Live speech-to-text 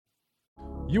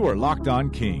You are Locked On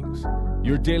Kings,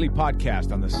 your daily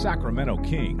podcast on the Sacramento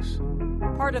Kings.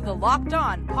 Part of the Locked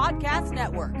On Podcast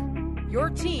Network, your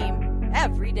team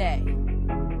every day.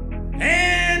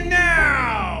 And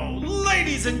now,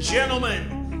 ladies and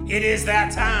gentlemen, it is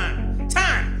that time.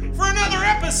 Time for another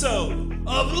episode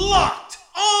of Locked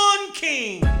On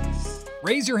Kings.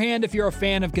 Raise your hand if you're a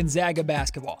fan of Gonzaga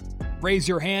basketball. Raise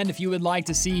your hand if you would like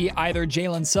to see either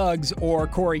Jalen Suggs or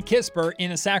Kispert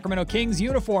in a Sacramento Kings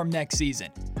uniform next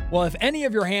season. Well, if any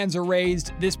of your hands are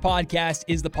raised, this podcast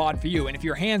is the pod for you. And if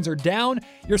your hands are down,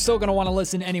 you're still going to want to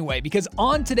listen anyway, because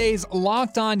on today's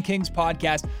Locked On Kings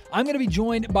podcast, I'm going to be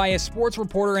joined by a sports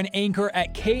reporter and anchor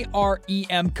at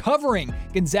KREM covering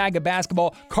Gonzaga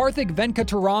basketball. Karthik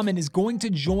Venkataraman is going to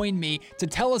join me to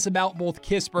tell us about both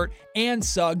Kispert and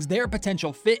Suggs, their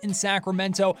potential fit in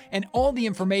Sacramento, and all the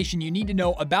information you need to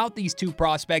know about these two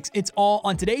prospects. It's all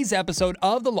on today's episode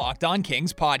of the Locked On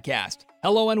Kings podcast.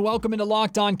 Hello and welcome into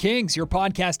Locked On Kings, your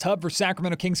podcast hub for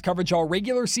Sacramento Kings coverage all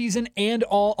regular season and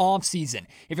all off season.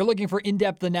 If you're looking for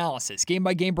in-depth analysis,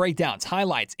 game-by-game breakdowns,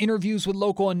 highlights, interviews with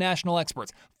local and national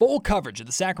experts, full coverage of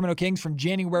the Sacramento Kings from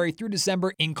January through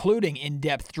December, including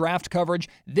in-depth draft coverage,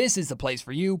 this is the place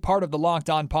for you, part of the Locked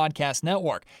On Podcast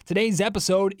Network. Today's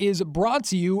episode is brought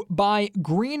to you by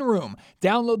Green Room.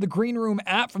 Download the Green Room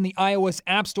app from the iOS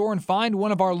App Store and find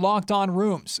one of our Locked On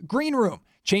rooms. Green Room,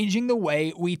 changing the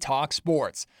way we talk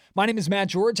sports. My name is Matt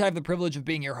George. I have the privilege of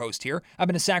being your host here. I've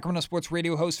been a Sacramento sports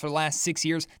radio host for the last 6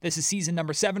 years. This is season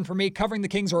number 7 for me covering the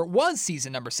Kings, or it was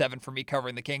season number 7 for me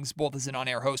covering the Kings, both as an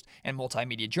on-air host and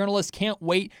multimedia journalist. Can't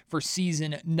wait for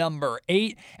season number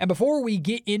 8. And before we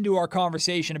get into our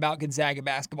conversation about Gonzaga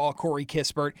basketball,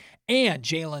 Kispert and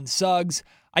Jalen Suggs,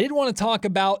 I did want to talk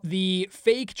about the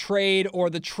fake trade or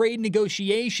the trade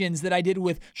negotiations that I did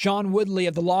with Sean Woodley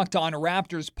of the Locked On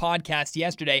Raptors podcast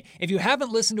yesterday. If you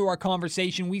haven't listened to our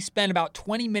conversation, we spent about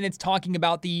 20 minutes talking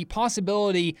about the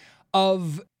possibility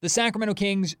of the Sacramento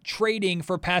Kings trading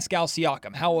for Pascal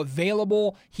Siakam, how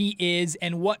available he is,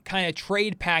 and what kind of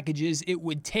trade packages it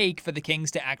would take for the Kings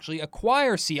to actually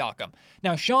acquire Siakam.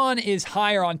 Now, Sean is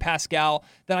higher on Pascal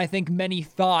than I think many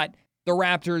thought the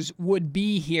Raptors would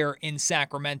be here in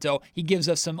Sacramento. He gives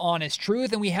us some honest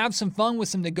truth, and we have some fun with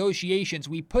some negotiations.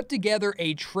 We put together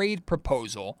a trade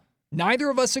proposal. Neither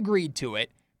of us agreed to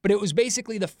it, but it was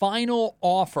basically the final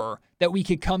offer that we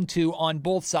could come to on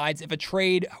both sides if a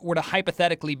trade were to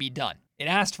hypothetically be done. It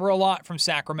asked for a lot from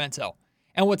Sacramento.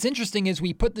 And what's interesting is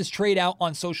we put this trade out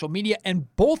on social media,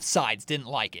 and both sides didn't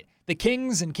like it. The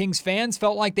Kings and Kings fans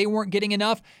felt like they weren't getting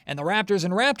enough, and the Raptors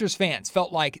and Raptors fans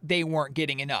felt like they weren't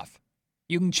getting enough.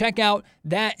 You can check out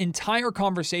that entire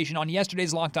conversation on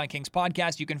yesterday's Locked On Kings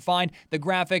podcast. You can find the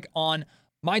graphic on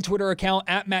my Twitter account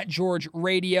at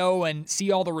MattGeorgeRadio and see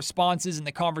all the responses and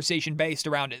the conversation based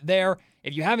around it there.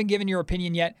 If you haven't given your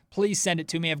opinion yet, please send it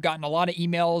to me. I've gotten a lot of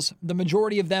emails, the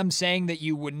majority of them saying that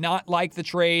you would not like the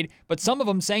trade, but some of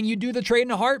them saying you do the trade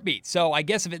in a heartbeat. So I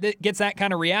guess if it gets that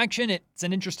kind of reaction, it's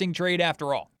an interesting trade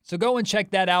after all. So go and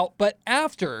check that out. But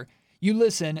after you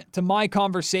listen to my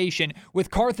conversation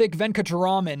with Karthik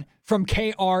Venkataraman from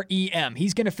KREM.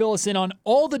 He's going to fill us in on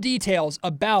all the details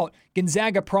about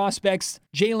Gonzaga prospects,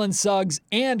 Jalen Suggs,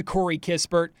 and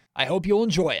Kispert. I hope you'll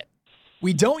enjoy it.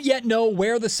 We don't yet know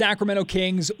where the Sacramento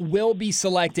Kings will be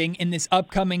selecting in this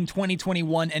upcoming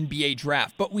 2021 NBA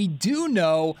draft, but we do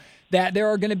know that there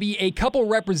are going to be a couple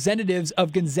representatives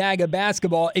of Gonzaga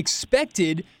basketball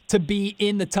expected to be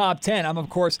in the top 10. I'm, of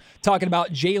course, talking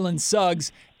about Jalen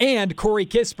Suggs and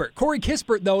Kispert.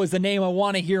 Kispert, though, is the name I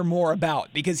want to hear more about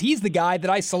because he's the guy that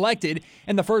I selected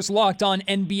in the first Locked On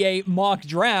NBA mock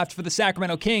draft for the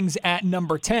Sacramento Kings at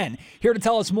number 10. Here to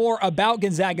tell us more about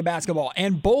Gonzaga basketball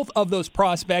and both of those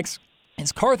prospects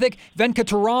is Karthik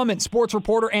Venkataraman, sports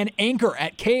reporter and anchor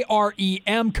at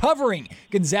KREM covering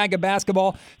Gonzaga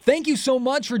basketball. Thank you so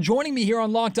much for joining me here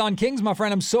on Locked On Kings, my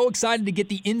friend. I'm so excited to get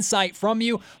the insight from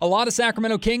you. A lot of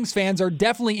Sacramento Kings fans are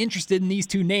definitely interested in these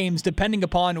two names, depending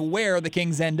upon where the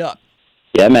Kings end up.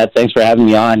 Yeah, Matt, thanks for having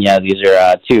me on. Yeah, these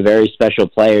are two very special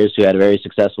players who had a very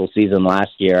successful season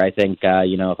last year. I think,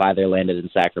 if either landed in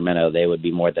Sacramento, they would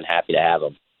be more than happy to have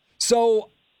them. So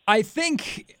I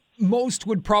think most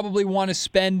would probably want to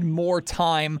spend more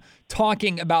time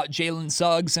talking about Jalen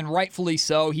Suggs, and rightfully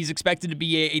so. He's expected to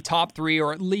be a top 3,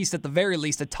 or at least at the very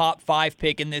least a top 5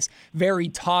 pick in this very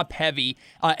top-heavy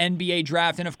NBA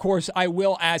draft. And of course, I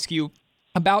will ask you,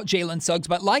 about Jalen Suggs,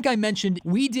 but like I mentioned,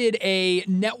 we did a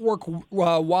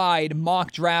network-wide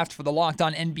mock draft for the Locked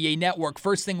On NBA Network.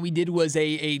 First thing we did was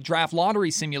a draft lottery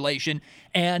simulation,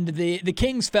 and the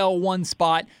Kings fell one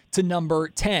spot to number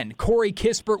 10. Corey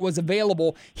Kispert was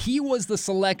available. He was the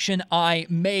selection I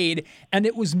made, and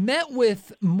it was met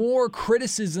with more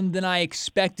criticism than I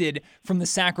expected from the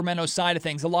Sacramento side of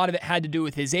things. A lot of it had to do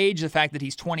with his age, the fact that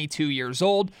he's 22 years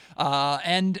old,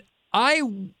 and I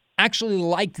actually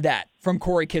liked that from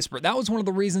Corey Kispert. That was one of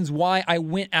the reasons why I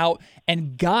went out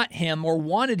and got him or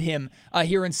wanted him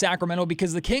here in Sacramento,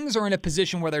 because the Kings are in a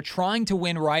position where they're trying to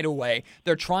win right away.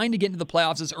 They're trying to get into the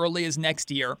playoffs as early as next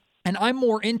year. And I'm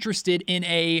more interested in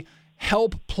a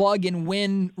help plug and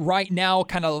win right now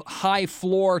kind of high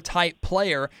floor type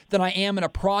player than I am in a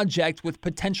project with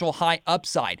potential high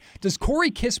upside. Does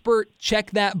Corey Kispert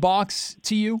check that box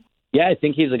to you? Yeah, I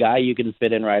think he's a guy you can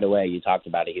fit in right away. You talked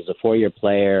about it. He's a 4-year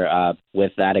player.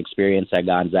 With that experience at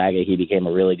Gonzaga, he became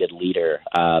a really good leader.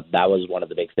 That was one of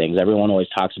the big things. Everyone always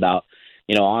talks about,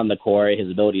 on the court, his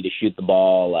ability to shoot the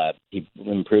ball. He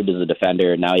improved as a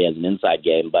defender, and now he has an inside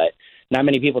game. But not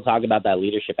many people talk about that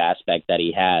leadership aspect that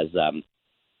he has.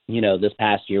 This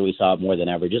past year we saw it more than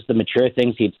ever. Just the mature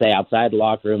things he'd say outside the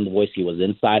locker room, the voice he was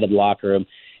inside of the locker room.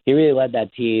 He really led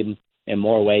that team in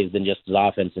more ways than just his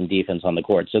offense and defense on the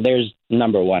court. So there's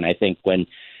number one. I think when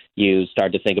you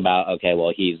start to think about, okay,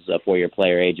 well, he's a 4-year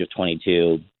player, age of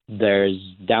 22, there's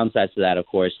downsides to that, of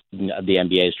course. The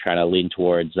NBA is trying to lean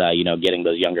towards, getting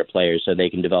those younger players so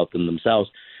they can develop them themselves.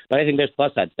 But I think there's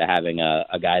plus sides to having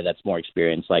a guy that's more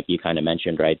experienced, like you kind of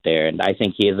mentioned right there. And I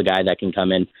think he is a guy that can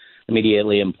come in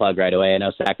immediately and plug right away. I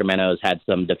know Sacramento has had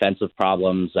some defensive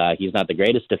problems. He's not the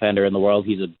greatest defender in the world.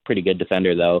 He's a pretty good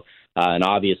defender, though. And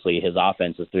obviously his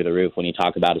offense is through the roof when you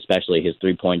talk about especially his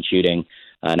three-point shooting.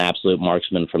 An absolute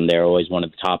marksman from there, always one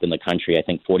of the top in the country. I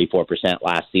think 44%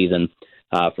 last season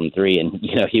from three. And,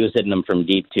 he was hitting them from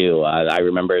deep, too. I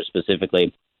remember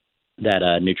specifically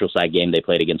that neutral site game they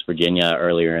played against Virginia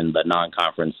earlier in the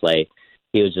non-conference slate.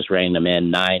 He was just raining them in,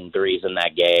 9 threes in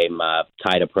that game,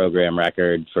 tied a program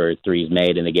record for threes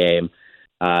made in the game.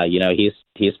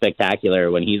 He's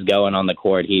spectacular. When he's going on the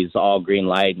court, he's all green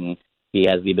light, and he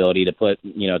has the ability to put,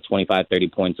 25, 30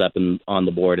 points up on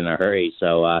the board in a hurry.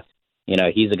 So,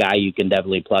 he's a guy you can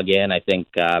definitely plug in. I think,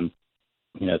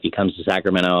 if he comes to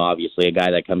Sacramento, obviously a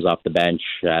guy that comes off the bench,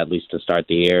 at least to start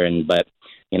the year.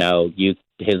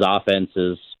 His offense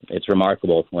it's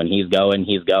remarkable. When he's going.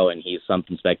 He's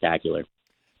something spectacular.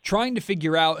 Trying to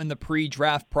figure out in the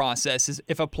pre-draft process is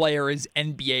if a player is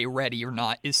NBA ready or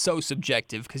not is so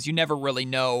subjective, because you never really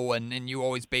know, and you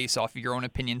always base off of your own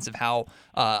opinions of how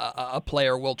a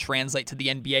player will translate to the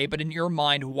NBA. But in your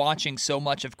mind, watching so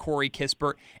much of Corey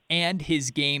Kispert and his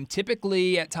game,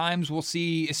 typically at times we'll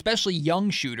see, especially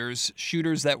young shooters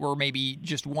that were maybe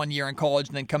just 1 year in college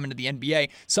and then come into the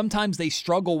NBA, sometimes they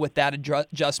struggle with that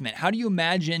adjustment. How do you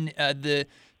imagine the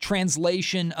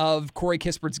translation of Corey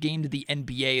Kispert's game to the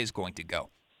NBA is going to go?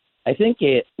 I think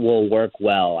it will work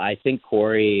well. I think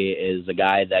Corey is a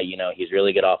guy that, he's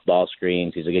really good off ball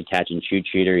screens. He's a good catch and shoot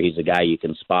shooter. He's a guy you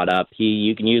can spot up.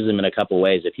 You can use him in a couple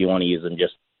ways if you want to use him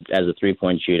just as a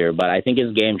 3-point shooter. But I think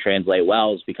his game translate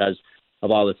well is because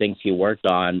of all the things he worked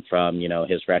on from,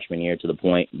 his freshman year to the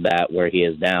point that where he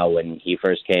is now. When he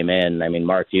first came in, I mean,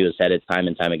 Mark Few has said it time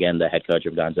and time again, the head coach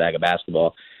of Gonzaga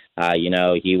basketball.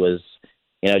 He was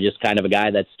just kind of a guy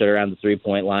that stood around the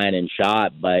 3-point line and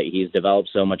shot, but he's developed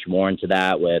so much more into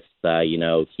that with,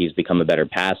 he's become a better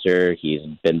passer. He's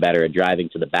been better at driving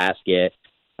to the basket.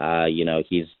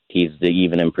 He's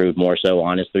even improved more so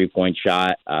on his 3-point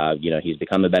shot. He's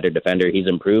become a better defender. He's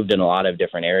improved in a lot of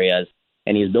different areas,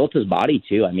 and he's built his body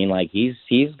too. I mean,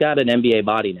 he's got an NBA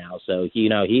body now. So,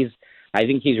 I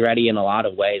think he's ready in a lot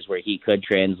of ways where he could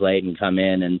translate and come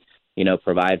in and,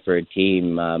 provide for a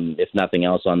team, if nothing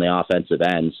else, on the offensive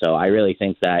end. So I really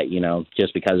think that,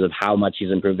 just because of how much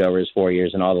he's improved over his 4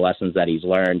 years and all the lessons that he's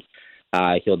learned,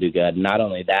 he'll do good. Not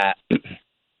only that,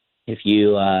 if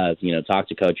you, talk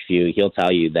to Coach Few, he'll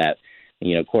tell you that,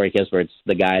 Corey Kispert's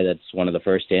the guy that's one of the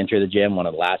first to enter the gym, one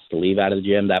of the last to leave out of the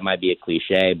gym. That might be a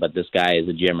cliche, but this guy is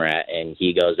a gym rat, and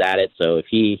he goes at it. So if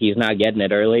he's not getting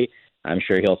it early, I'm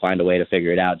sure he'll find a way to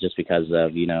figure it out just because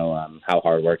of, how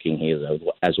hardworking he is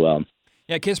as well.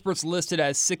 Yeah, Kispert's listed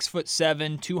as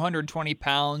 6'7", 220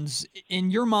 pounds.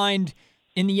 In your mind,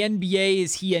 In the NBA,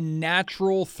 is he a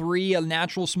natural 3, a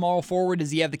natural small forward?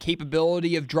 Does he have the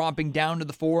capability of dropping down to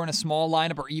the 4 in a small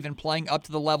lineup or even playing up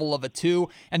to the level of a 2?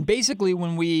 And basically,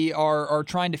 when we are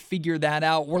trying to figure that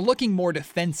out, we're looking more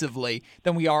defensively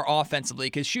than we are offensively,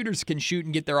 because shooters can shoot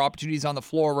and get their opportunities on the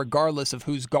floor regardless of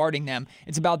who's guarding them.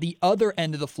 It's about the other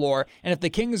end of the floor. And if the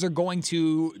Kings are going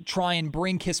to try and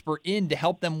bring Kispert in to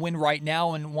help them win right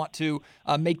now and want to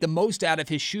make the most out of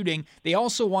his shooting, they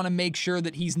also want to make sure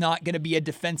that he's not going to be a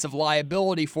defensive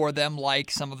liability for them like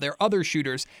some of their other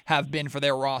shooters have been for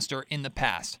their roster in the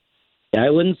past. Yeah, I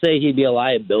wouldn't say he'd be a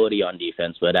liability on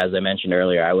defense, but as I mentioned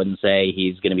earlier, I wouldn't say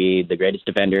he's going to be the greatest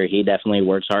defender. He definitely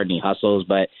works hard and he hustles,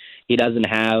 but he doesn't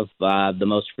have the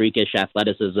most freakish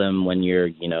athleticism when you're,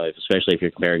 especially if you're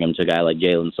comparing him to a guy like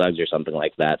Jalen Suggs or something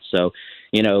like that. So,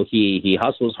 he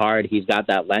hustles hard. He's got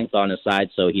that length on his side,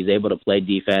 so he's able to play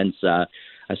defense. I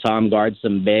saw him guard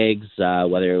some bigs,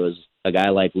 whether it was a guy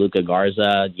like Luka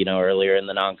Garza, earlier in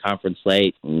the non-conference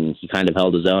slate, and he kind of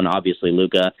held his own. Obviously,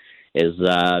 Luka is,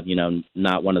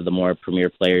 not one of the more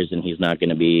premier players, and he's not going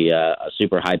to be a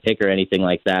super high pick or anything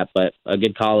like that, but a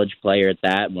good college player at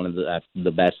that, one of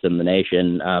the best in the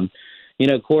nation.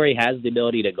 Corey has the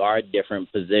ability to guard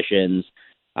different positions.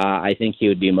 I think he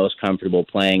would be most comfortable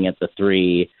playing at the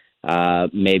 3,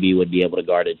 maybe would be able to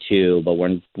guard a 2, but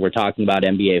when we're talking about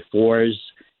NBA 4s,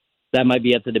 that might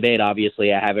be up to debate.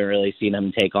 Obviously, I haven't really seen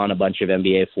him take on a bunch of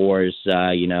NBA 4s,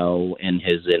 in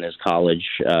his college,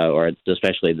 or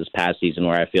especially this past season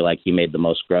where I feel like he made the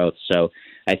most growth. So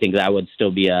I think that would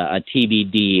still be a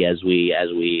TBD as we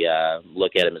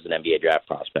look at him as an NBA draft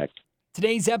prospect.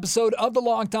 Today's episode of the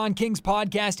Locked On Kings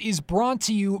podcast is brought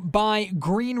to you by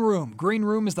Green Room. Green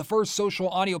Room is the first social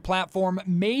audio platform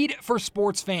made for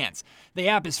sports fans. The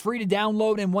app is free to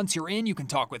download, and once you're in, you can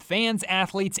talk with fans,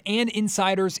 athletes, and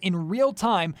insiders in real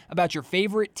time about your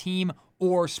favorite team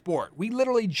or sport. We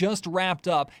literally just wrapped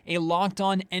up a Locked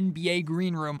On NBA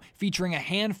Green Room featuring a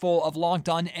handful of Locked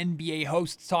On NBA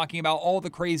hosts talking about all the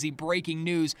crazy breaking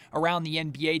news around the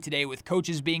NBA today, with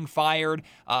coaches being fired,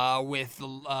 with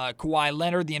Kawhi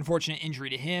Leonard, the unfortunate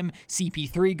injury to him,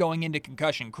 CP3 going into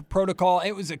concussion protocol.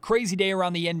 It was a crazy day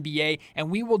around the NBA, and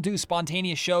we will do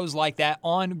spontaneous shows like that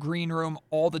on Green Room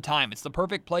all the time. It's the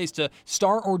perfect place to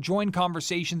start or join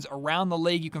conversations around the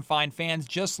league. You can find fans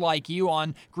just like you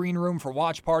on Green Room for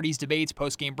watch parties, debates,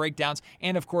 post-game breakdowns,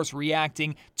 and of course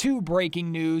reacting to breaking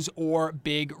news or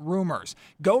big rumors.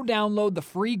 Go download the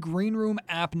free Green Room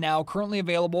app now, currently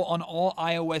available on all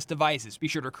iOS devices. Be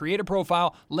sure to create a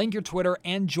profile, link your Twitter,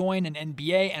 and join an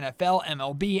NBA, NFL,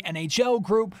 MLB, NHL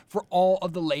group for all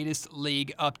of the latest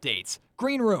league updates.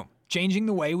 Green Room, changing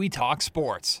the way we talk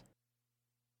sports.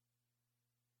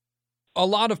 A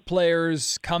lot of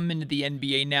players come into the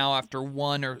NBA now after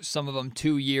 1 or some of them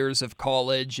 2 years of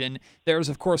college, and there's,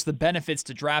 of course, the benefits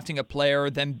to drafting a player,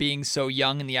 them being so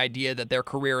young, and the idea that their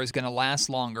career is going to last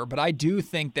longer. But I do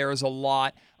think there's a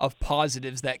lot of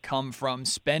positives that come from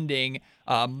spending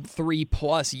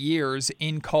 3+ years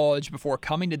in college before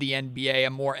coming to the NBA, a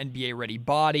more NBA-ready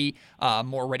body,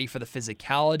 more ready for the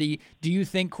physicality. Do you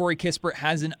think Corey Kispert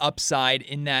has an upside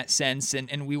in that sense,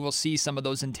 and we will see some of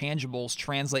those intangibles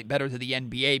translate better to the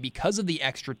NBA because of the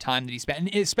extra time that he spent,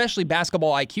 and especially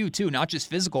basketball IQ too, not just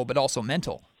physical, but also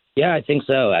mental? Yeah, I think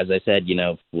so. As I said,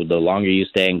 the longer you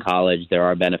stay in college, there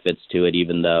are benefits to it,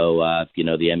 even though, the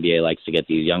NBA likes to get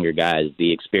these younger guys.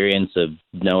 The experience of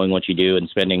knowing what you do and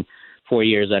spending 4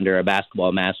 years under a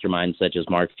basketball mastermind such as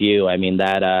Mark Few,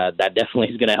 that definitely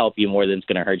is going to help you more than it's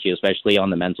going to hurt you, especially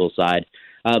on the mental side.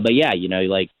 But yeah,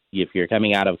 if you're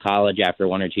coming out of college after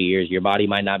 1 or 2 years, your body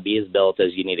might not be as built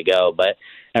as you need to go. But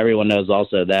everyone knows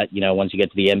also that, once you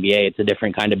get to the NBA, it's a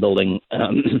different kind of building,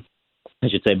 I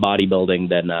should say bodybuilding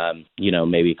than,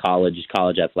 maybe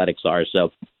college athletics are.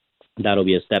 So that'll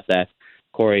be a step that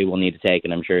Corey will need to take,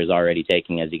 and I'm sure is already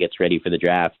taking as he gets ready for the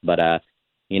draft. But,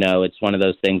 it's one of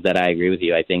those things that I agree with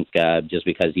you. I think just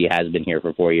because he has been here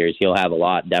for 4 years, he'll have a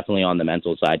lot, definitely on the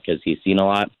mental side, because he's seen a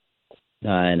lot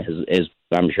and is,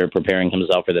 I'm sure, preparing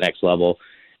himself for the next level.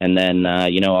 And then,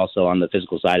 also on the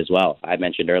physical side as well. I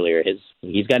mentioned earlier,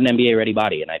 he's got an NBA-ready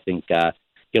body, and I think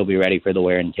he'll be ready for the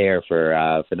wear and tear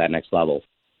for that next level.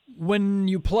 When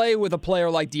you play with a player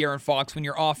like De'Aaron Fox, when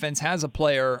your offense has a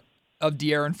player of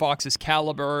De'Aaron Fox's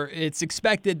caliber, it's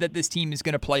expected that this team is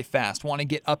going to play fast, want to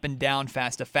get up and down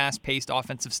fast, a fast-paced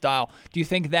offensive style. Do you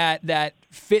think that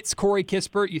fits Corey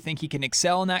Kispert? You think he can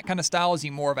excel in that kind of style? Is he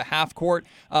more of a half-court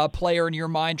player in your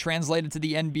mind, translated to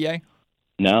the NBA?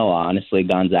 No, honestly,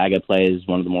 Gonzaga plays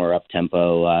one of the more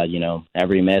up-tempo,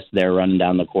 every miss, they're running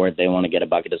down the court. They want to get a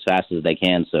bucket as fast as they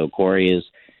can. So Corey is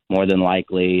more than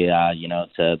likely,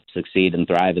 to succeed and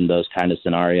thrive in those kind of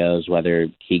scenarios, whether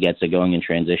he gets it going in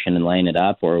transition and laying it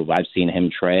up, or I've seen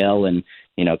him trail and,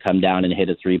 come down and hit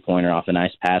a three-pointer off a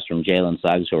nice pass from Jalen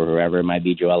Suggs or whoever it might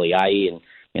be, Joel Ayayi,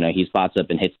 and, he spots up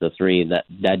and hits the three.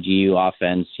 That GU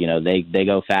offense, they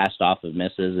go fast off of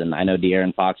misses, and I know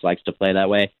De'Aaron Fox likes to play that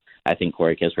way. I think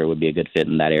Corey Kispert would be a good fit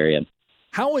in that area.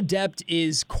 How adept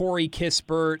is Corey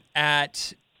Kispert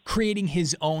at creating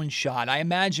his own shot? I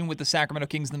imagine with the Sacramento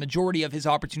Kings, the majority of his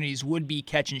opportunities would be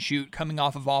catch and shoot, coming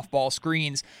off of off-ball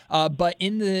screens. But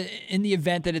in the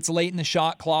event that it's late in the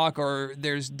shot clock or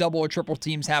there's double or triple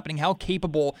teams happening, how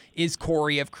capable is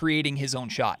Corey of creating his own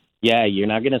shot? Yeah, you're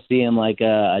not going to see him like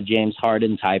a James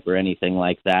Harden type or anything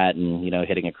like that, and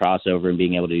hitting a crossover and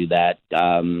being able to do that.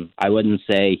 I wouldn't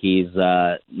say he's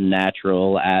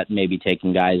natural at maybe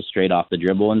taking guys straight off the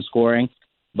dribble and scoring.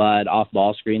 But off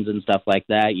ball screens and stuff like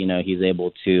that, he's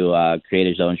able to create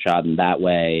his own shot in that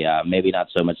way. Maybe not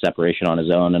so much separation on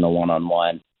his own in a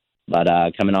one-on-one, but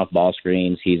coming off ball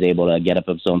screens, he's able to get up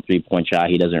his own three-point shot.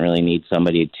 He doesn't really need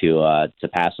somebody to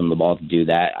pass him the ball to do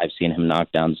that. I've seen him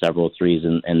knock down several threes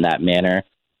in that manner.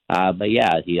 But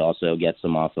yeah, he also gets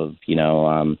them off of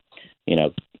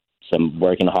some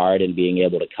working hard and being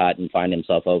able to cut and find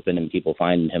himself open, and people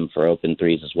finding him for open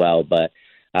threes as well. But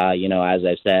as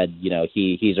I've said,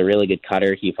 he's a really good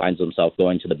cutter. He finds himself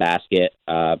going to the basket,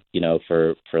 for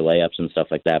layups and stuff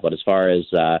like that. But as far as,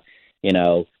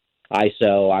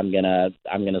 ISO, I'm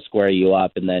gonna square you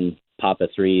up and then pop a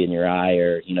three in your eye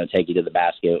or, take you to the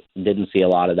basket. Didn't see a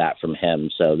lot of that from him.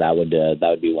 So that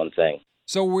would be one thing.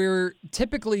 So we're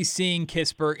typically seeing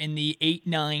Kispert in the 8,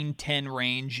 9, 10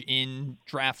 range in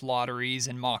draft lotteries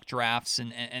and mock drafts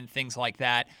and things like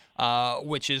that,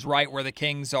 which is right where the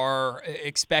Kings are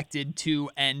expected to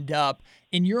end up.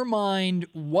 In your mind,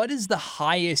 what is the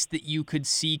highest that you could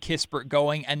see Kispert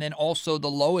going, and then also the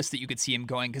lowest that you could see him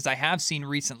going? Because I have seen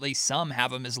recently some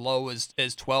have him as low as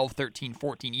 12, 13,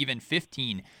 14, even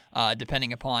 15,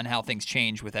 depending upon how things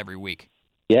change with every week.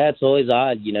 Yeah, it's always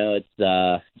odd.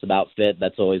 It's about fit.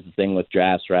 That's always the thing with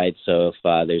drafts, right? So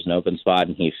if there's an open spot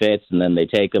and he fits and then they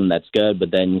take him, that's good.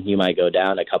 But then you might go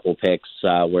down a couple picks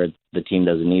where the team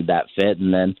doesn't need that fit,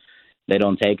 and then they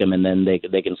don't take him, and then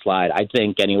they can slide. I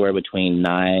think anywhere between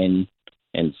 9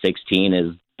 and 16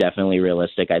 is definitely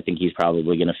realistic. I think he's probably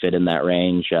going to fit in that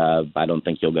range. I don't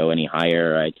think he'll go any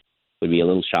higher. I would be a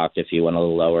little shocked if he went a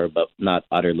little lower, but not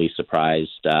utterly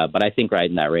surprised. But I think right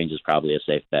in that range is probably a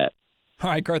safe bet. All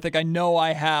right, Karthik, I know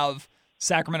I have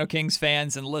Sacramento Kings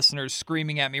fans and listeners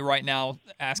screaming at me right now,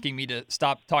 asking me to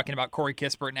stop talking about Corey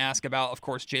Kispert and ask about, of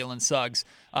course, Jalen Suggs,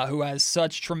 who has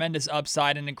such tremendous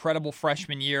upside, an incredible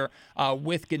freshman year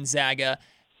with Gonzaga.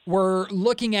 We're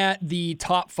looking at the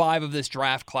top 5 of this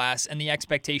draft class, and the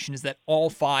expectation is that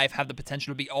all 5 have the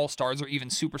potential to be all-stars or even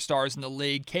superstars in the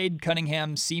league. Cade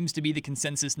Cunningham seems to be the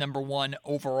consensus number 1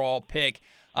 overall pick,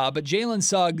 but Jalen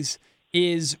Suggs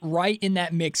is right in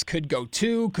that mix. Could go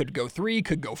 2, could go 3,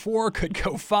 could go 4, could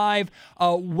go 5.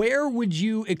 Where would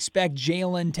you expect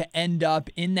Jalen to end up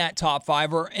in that top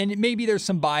 5? And maybe there's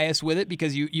some bias with it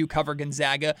because you cover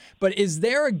Gonzaga, but is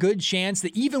there a good chance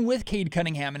that even with Cade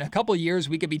Cunningham in a couple of years,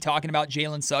 we could be talking about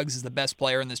Jalen Suggs as the best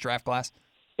player in this draft class?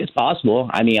 It's possible.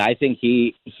 I mean, I think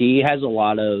he has a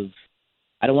lot of,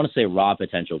 I don't want to say raw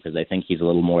potential because I think he's a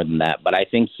little more than that, but I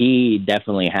think he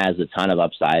definitely has a ton of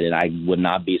upside, and I would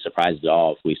not be surprised at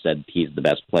all if we said he's the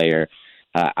best player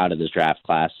out of this draft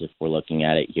class if we're looking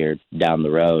at it here down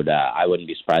the road. I wouldn't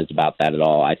be surprised about that at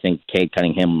all. I think Cade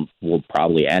Cunningham will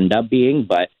probably end up being,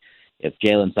 but if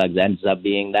Jalen Suggs ends up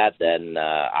being that, then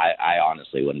I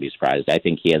honestly wouldn't be surprised. I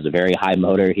think he has a very high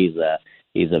motor. He's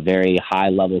a very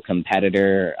high-level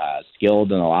competitor,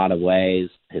 skilled in a lot of ways.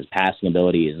 His passing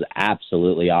ability is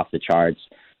absolutely off the charts.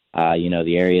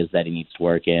 The areas that he needs to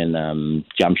work in,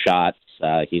 jump shots,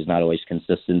 he's not always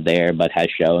consistent there, but has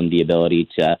shown the ability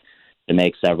to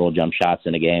make several jump shots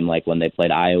in a game, like when they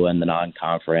played Iowa in the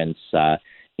non-conference.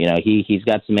 He's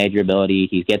got some major ability.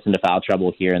 He gets into foul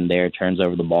trouble here and there, turns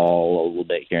over the ball a little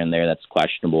bit here and there. That's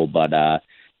questionable, but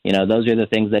those are the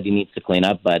things that he needs to clean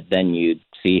up. But then you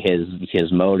see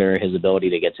his motor, his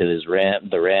ability to get to the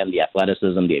rim, the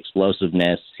athleticism, the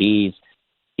explosiveness. He's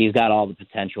got all the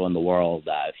potential in the world.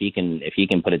 If he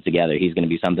can put it together, he's going to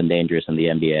be something dangerous in the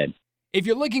NBA. If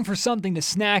you're looking for something to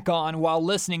snack on while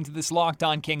listening to this Locked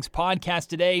On Kings podcast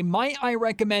today, might I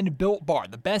recommend Built Bar,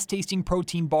 the best tasting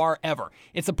protein bar ever.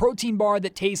 It's a protein bar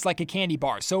that tastes like a candy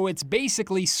bar, so it's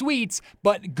basically sweets,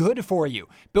 but good for you.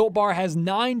 Built Bar has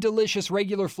 9 delicious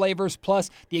regular flavors, plus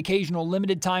the occasional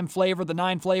limited time flavor. The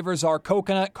 9 flavors are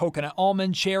coconut, coconut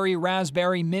almond, cherry,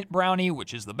 raspberry, mint brownie,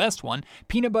 which is the best one,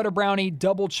 peanut butter brownie,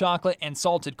 double chocolate, and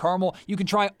salted caramel. You can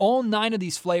try all 9 of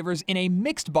these flavors in a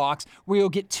mixed box where you'll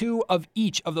get 2 of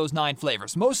each of those 9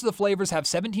 flavors. Most of the flavors have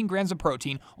 17 grams of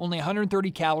protein, only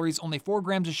 130 calories, only 4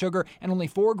 grams of sugar, and only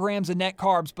 4 grams of net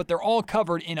carbs, but they're all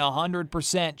covered in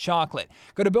 100% chocolate.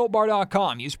 Go to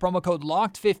BuiltBar.com, use promo code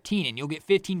LOCKED15, and you'll get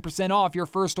 15% off your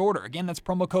first order. Again, that's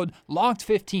promo code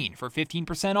LOCKED15 for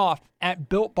 15% off at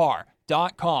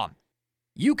BuiltBar.com.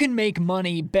 You can make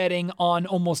money betting on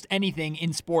almost anything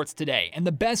in sports today, and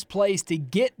the best place to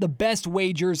get the best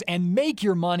wagers and make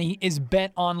your money is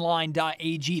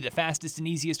betonline.ag, the fastest and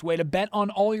easiest way to bet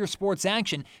on all your sports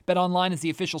action. BetOnline is the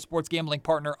official sports gambling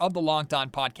partner of the Locked On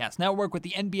Podcast Network. With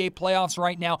the NBA playoffs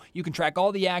right now, you can track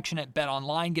all the action at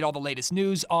BetOnline, get all the latest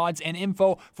news, odds, and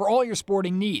info for all your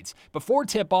sporting needs. Before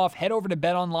tip-off, head over to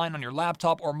BetOnline on your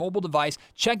laptop or mobile device.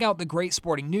 Check out the great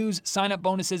sporting news, sign-up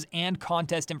bonuses, and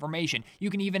contest information. You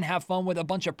can even have fun with a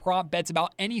bunch of prop bets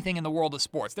about anything in the world of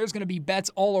sports. There's going to be bets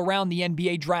all around the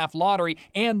NBA draft lottery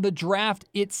and the draft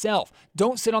itself.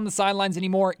 Don't sit on the sidelines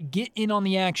anymore. Get in on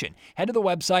the action. Head to the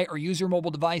website or use your mobile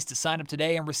device to sign up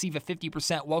today and receive a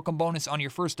 50% welcome bonus on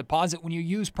your first deposit when you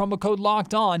use promo code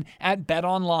LOCKEDON at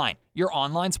BetOnline, your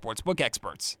online sportsbook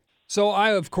experts. So I,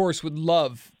 of course, would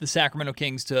love the Sacramento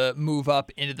Kings to move up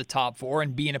into the top 4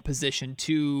 and be in a position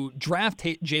to draft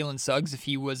Jalen Suggs if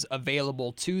he was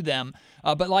available to them.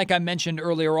 But like I mentioned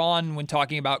earlier on when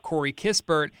talking about Corey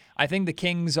Kispert, I think the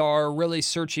Kings are really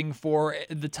searching for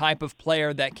the type of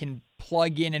player that can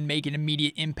plug in and make an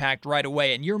immediate impact right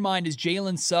away. In your mind, is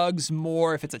Jalen Suggs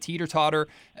more, if it's a teeter-totter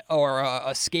or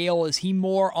a scale, is he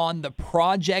more on the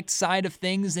project side of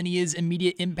things than he is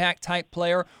immediate impact type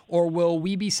player? Or will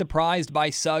we be surprised by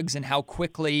Suggs and how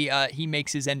quickly he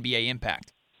makes his NBA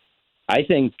impact? I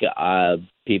think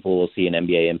people will see an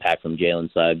NBA impact from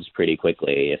Jalen Suggs pretty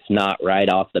quickly. If not right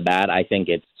off the bat, I think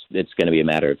it's going to be a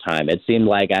matter of time. It seemed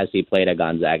like as he played at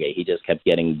Gonzaga, he just kept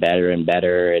getting better and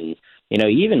better. And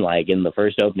even like in the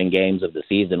first opening games of the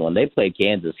season when they played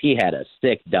Kansas, he had a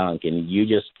sick dunk, and you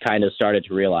just kind of started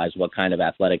to realize what kind of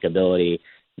athletic ability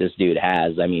this dude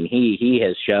has. I mean, he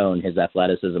has shown his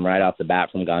athleticism right off the bat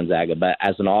from Gonzaga, but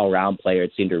as an all-around player,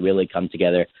 it seemed to really come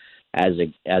together as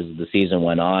the season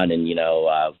went on. And,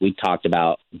 we talked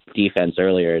about defense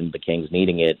earlier and the Kings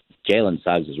needing it. Jalen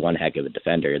Suggs is one heck of a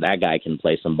defender. That guy can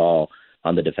play some ball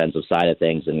on the defensive side of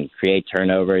things and create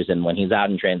turnovers. And when he's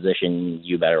out in transition,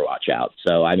 you better watch out.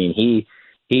 So, I mean, he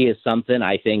is something.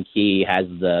 I think he has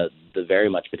the very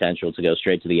much potential to go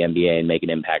straight to the NBA and make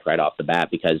an impact right off the bat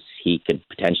because he could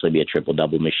potentially be a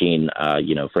triple-double machine,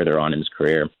 further on in his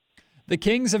career. The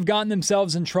Kings have gotten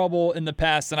themselves in trouble in the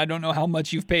past, and I don't know how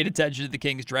much you've paid attention to the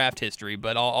Kings draft history,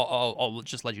 but I'll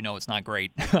just let you know it's not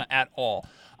great at all.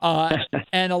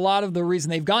 And a lot of the reason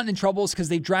they've gotten in trouble is because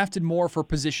they've drafted more for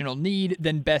positional need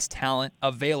than best talent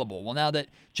available. Well, now that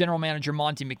general manager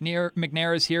Monty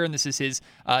McNair is here, and this is his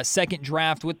second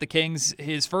draft with the Kings,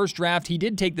 his first draft, he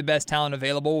did take the best talent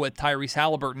available with Tyrese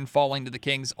Halliburton falling to the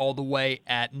Kings all the way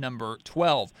at number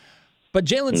 12. But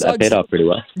Jalen Suggs, that paid off pretty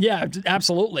well. Yeah,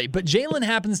 absolutely. But Jalen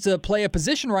happens to play a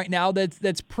position right now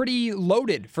that's pretty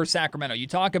loaded for Sacramento. You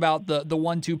talk about the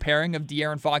 1-2 pairing of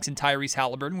De'Aaron Fox and Tyrese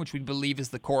Halliburton, which we believe is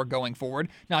the core going forward.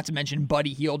 Not to mention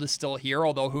Buddy Hield is still here,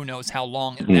 although who knows how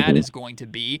long that is going to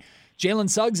be.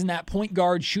 Jalen Suggs in that point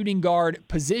guard, shooting guard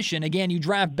position. Again, you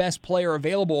draft best player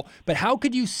available, but how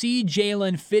could you see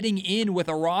Jalen fitting in with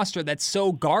a roster that's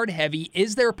so guard heavy?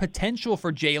 Is there potential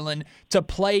for Jalen to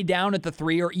play down at the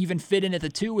 3 or even fit in at the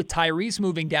 2 with Tyrese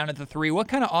moving down at the 3? What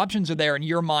kind of options are there in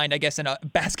your mind, I guess, in a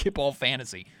basketball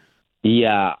fantasy?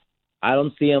 Yeah, I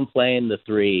don't see him playing the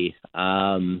 3.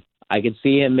 I could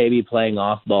see him maybe playing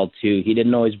off ball too. He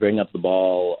didn't always bring up the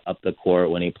ball up the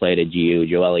court when he played at GU.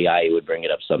 Joel Ayayi would bring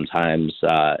it up sometimes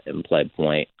and play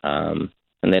point. And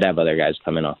they'd have other guys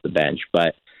coming off the bench.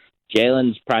 But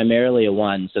Jalen's primarily a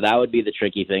 1, so that would be the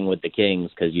tricky thing with the Kings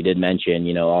because you did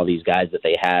mention, all these guys that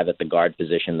they have at the guard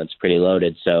position that's pretty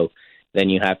loaded. So then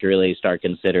you have to really start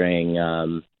considering,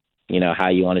 how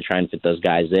you want to try and fit those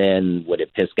guys in. Would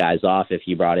it piss guys off if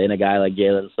you brought in a guy like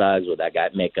Jalen Suggs? Would that guy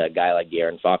make a guy like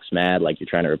De'Aaron Fox mad, like you're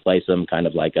trying to replace him, kind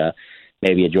of like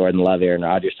maybe a Jordan Love, Aaron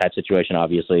Rodgers type situation?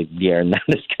 Obviously, De'Aaron not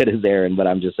as good as Aaron, but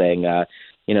I'm just saying,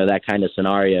 that kind of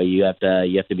scenario. You have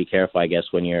to be careful, I guess,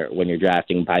 when you're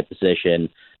drafting by position.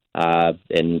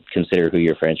 and consider who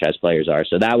your franchise players are.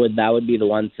 So that would be the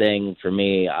one thing for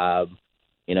me.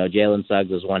 Jalen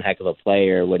Suggs is one heck of a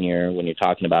player when you're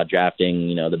talking about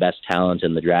drafting, the best talent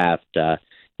in the draft.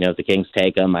 If the Kings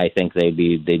take him, I think they'd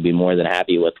be more than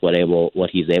happy with what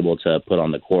he's able to put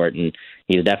on the court, and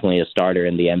he's definitely a starter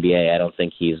in the NBA. I don't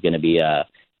think he's going to be a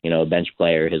bench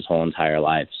player his whole entire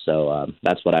life. So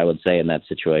that's what I would say in that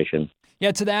situation.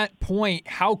 Yeah, to that point,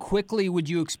 how quickly would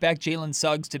you expect Jalen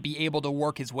Suggs to be able to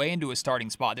work his way into a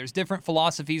starting spot? There's different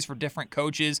philosophies for different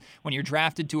coaches. When you're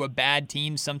drafted to a bad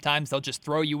team, sometimes they'll just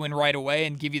throw you in right away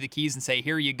and give you the keys and say,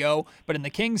 here you go. But in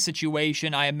the Kings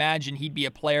situation, I imagine he'd be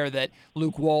a player that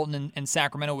Luke Walton and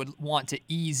Sacramento would want to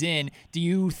ease in. Do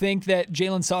you think that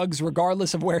Jalen Suggs,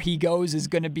 regardless of where he goes, is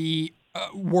going to be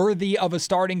worthy of a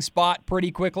starting spot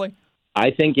pretty quickly? I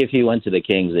think if he went to the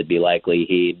Kings, it'd be likely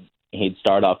he'd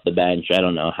start off the bench. I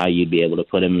don't know how you'd be able to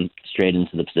put him straight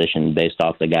into the position based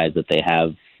off the guys that they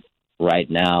have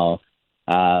right now.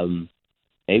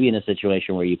 Maybe in a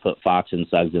situation where you put Fox and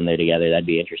Suggs in there together, that'd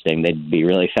be interesting. They'd be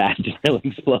really fast and really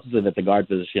explosive at the guard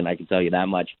position, I can tell you that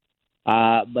much.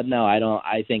 But no, I don't.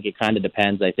 I think it kind of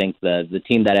depends. I think the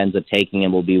team that ends up taking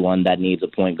him will be one that needs a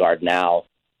point guard now.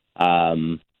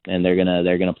 And they're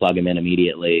gonna plug him in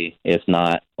immediately, if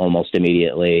not almost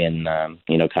immediately, and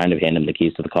kind of hand him the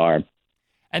keys to the car.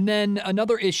 And then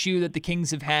another issue that the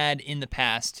Kings have had in the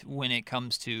past when it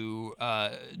comes to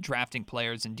drafting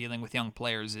players and dealing with young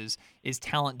players is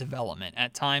talent development.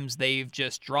 At times they've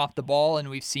just dropped the ball, and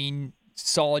we've seen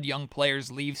solid young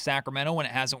players leave Sacramento when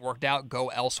it hasn't worked out, go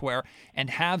elsewhere and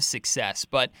have success.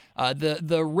 But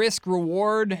the risk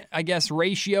reward, I guess,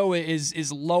 ratio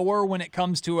is lower when it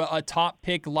comes to a top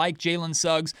pick like Jalen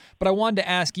Suggs. But I wanted to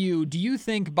ask you, do you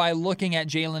think by looking at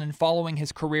Jalen and following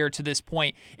his career to this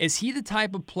point, is he the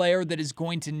type of player that is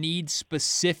going to need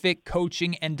specific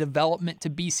coaching and development to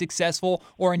be successful?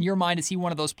 Or in your mind, is he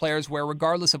one of those players where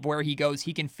regardless of where he goes,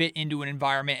 he can fit into an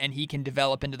environment and he can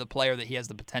develop into the player that he has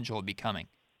the potential of becoming?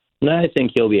 No, I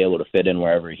think he'll be able to fit in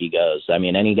wherever he goes. I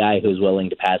mean, any guy who's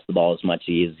willing to pass the ball as much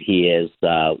as he is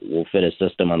will fit a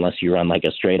system unless you run like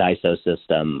a straight ISO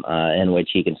system in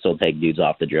which he can still take dudes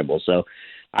off the dribble. So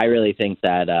I really think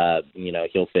that,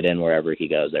 he'll fit in wherever he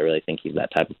goes. I really think he's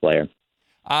that type of player.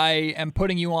 I am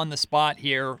putting you on the spot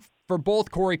here. For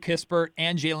both Corey Kispert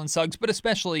and Jalen Suggs, but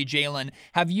especially Jalen,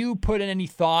 have you put in any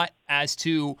thought as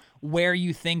to where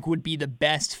you think would be the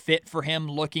best fit for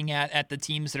him looking at the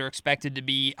teams that are expected to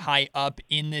be high up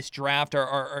in this draft?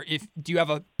 Or do you have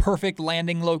a perfect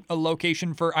landing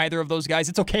location for either of those guys?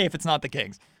 It's okay if it's not the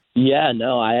Kings. Yeah,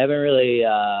 no, I haven't really,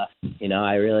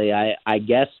 I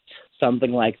guessed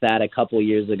something like that a couple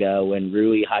years ago when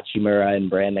Rui Hachimura and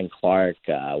Brandon Clark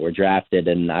were drafted,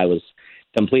 and I was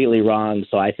completely wrong.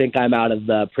 So I think I'm out of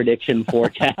the prediction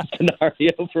forecast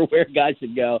scenario for where guys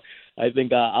should go. I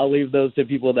think I'll leave those to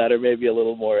people that are maybe a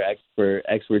little more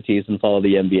expertise and follow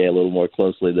the NBA a little more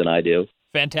closely than I do.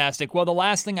 Fantastic. Well, the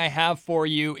last thing I have for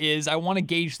you is I want to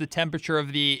gauge the temperature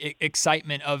of the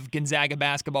excitement of Gonzaga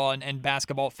basketball and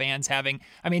basketball fans having.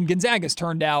 I mean, Gonzaga's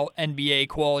turned out NBA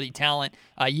quality talent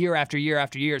year after year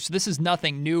after year, so this is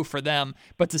nothing new for them.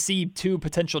 But to see two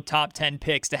potential top 10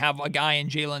 picks, to have a guy in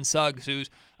Jalen Suggs who's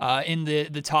in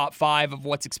the top 5 of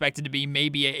what's expected to be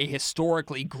maybe a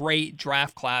historically great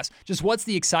draft class. Just what's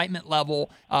the excitement level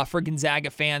for Gonzaga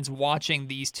fans watching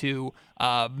these two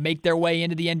make their way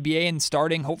into the NBA and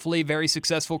starting hopefully very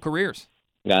successful careers?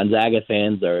 Gonzaga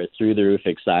fans are through the roof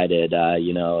excited.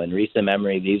 In recent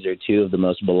memory, these are two of the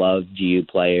most beloved GU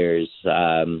players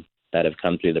that have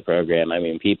come through the program. I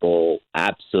mean, people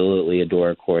absolutely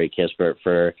adore Corey Kispert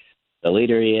for the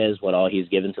leader he is, what all he's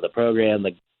given to the program,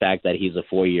 the fact that he's a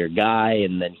 4-year guy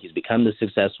and then he's become the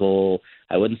successful,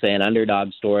 I wouldn't say an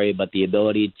underdog story, but the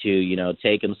ability to,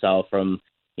 take himself from,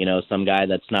 some guy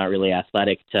that's not really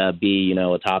athletic to be,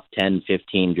 a top 10,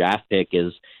 15 draft pick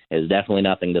is definitely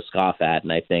nothing to scoff at.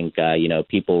 And I think,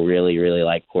 people really, really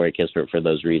like Corey Kispert for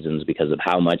those reasons because of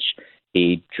how much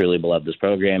he truly beloved this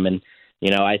program. And,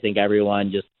 I think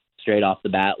everyone just straight off the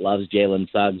bat loves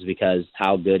Jalen Suggs because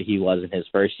how good he was in his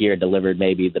first year, delivered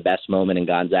maybe the best moment in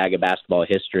Gonzaga basketball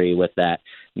history with that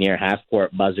near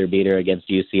half-court buzzer beater against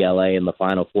UCLA in the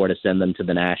Final Four to send them to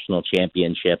the national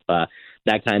championship.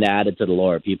 That kind of added to the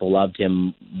lore. People loved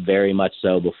him very much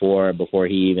so before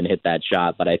he even hit that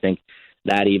shot, but I think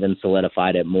that even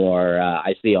solidified it more.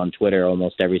 I see on Twitter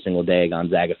almost every single day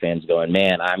Gonzaga fans going,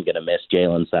 man, I'm going to miss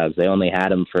Jalen Suggs. They only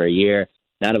had him for a year.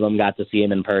 None of them got to see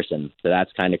him in person, so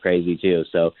that's kind of crazy too.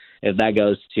 So if that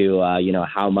goes to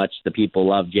how much the people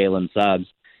love Jalen Suggs,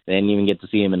 they didn't even get to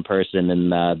see him in person,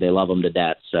 and they love him to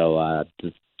death. So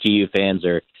the GU fans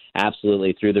are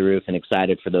absolutely through the roof and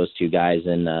excited for those two guys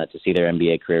and to see their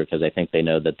NBA career, because I think they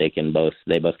know that they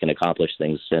both can accomplish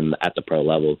things at the pro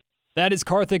level. That is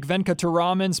Karthik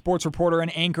Venkataraman, sports reporter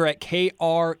and anchor at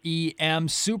KREM.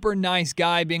 Super nice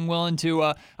guy, being willing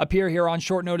to appear here on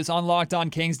short notice on Locked On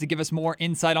Kings to give us more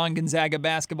insight on Gonzaga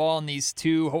basketball and these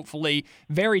two, hopefully,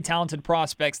 very talented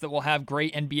prospects that will have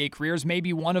great NBA careers.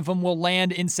 Maybe one of them will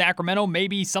land in Sacramento.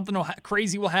 Maybe something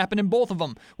crazy will happen and both of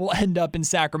them will end up in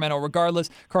Sacramento. Regardless,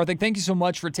 Karthik, thank you so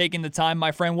much for taking the time,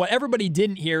 my friend. What everybody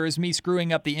didn't hear is me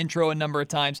screwing up the intro a number of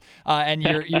times, and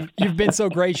you've been so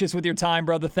gracious with your time,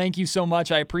 brother. Thank you so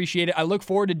much. I appreciate it. I look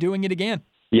forward to doing it again.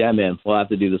 Yeah, man. We'll have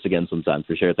to do this again sometime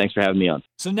for sure. Thanks for having me on.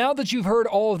 So now that you've heard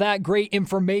all of that great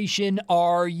information,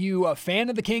 are you a fan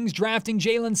of the Kings drafting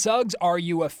Jalen Suggs? Are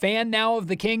you a fan now of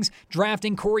the Kings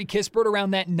drafting Corey Kispert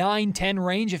around that 9-10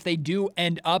 range if they do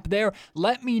end up there?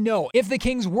 Let me know. If the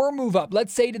Kings were move up,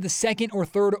 let's say to the 2nd or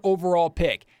 3rd overall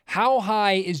pick, how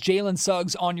high is Jalen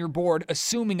Suggs on your board,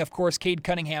 assuming, of course, Cade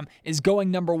Cunningham is going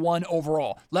number 1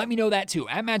 overall? Let me know that too.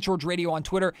 At Matt George Radio on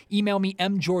Twitter. Email me,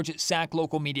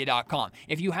 mgeorge@saclocalmedia.com.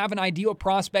 If you have an ideal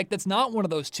prospect that's not one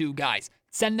of those two guys,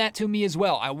 send that to me as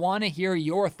well. I want to hear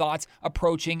your thoughts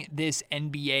approaching this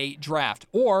NBA draft.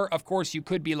 Or, of course, you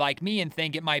could be like me and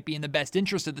think it might be in the best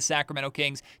interest of the Sacramento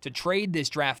Kings to trade this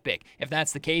draft pick. If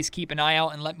that's the case, keep an eye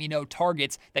out and let me know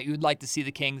targets that you'd like to see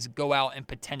the Kings go out and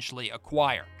potentially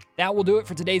acquire. That will do it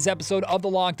for today's episode of the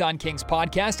Locked On Kings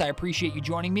podcast. I appreciate you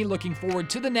joining me. Looking forward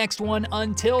to the next one.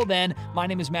 Until then, my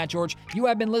name is Matt George. You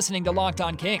have been listening to Locked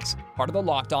On Kings, part of the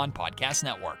Locked On Podcast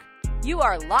Network. You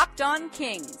are Locked On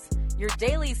Kings, your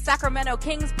daily Sacramento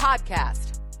Kings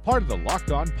podcast. Part of the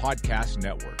Locked On Podcast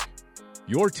Network.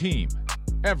 Your team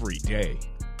every day.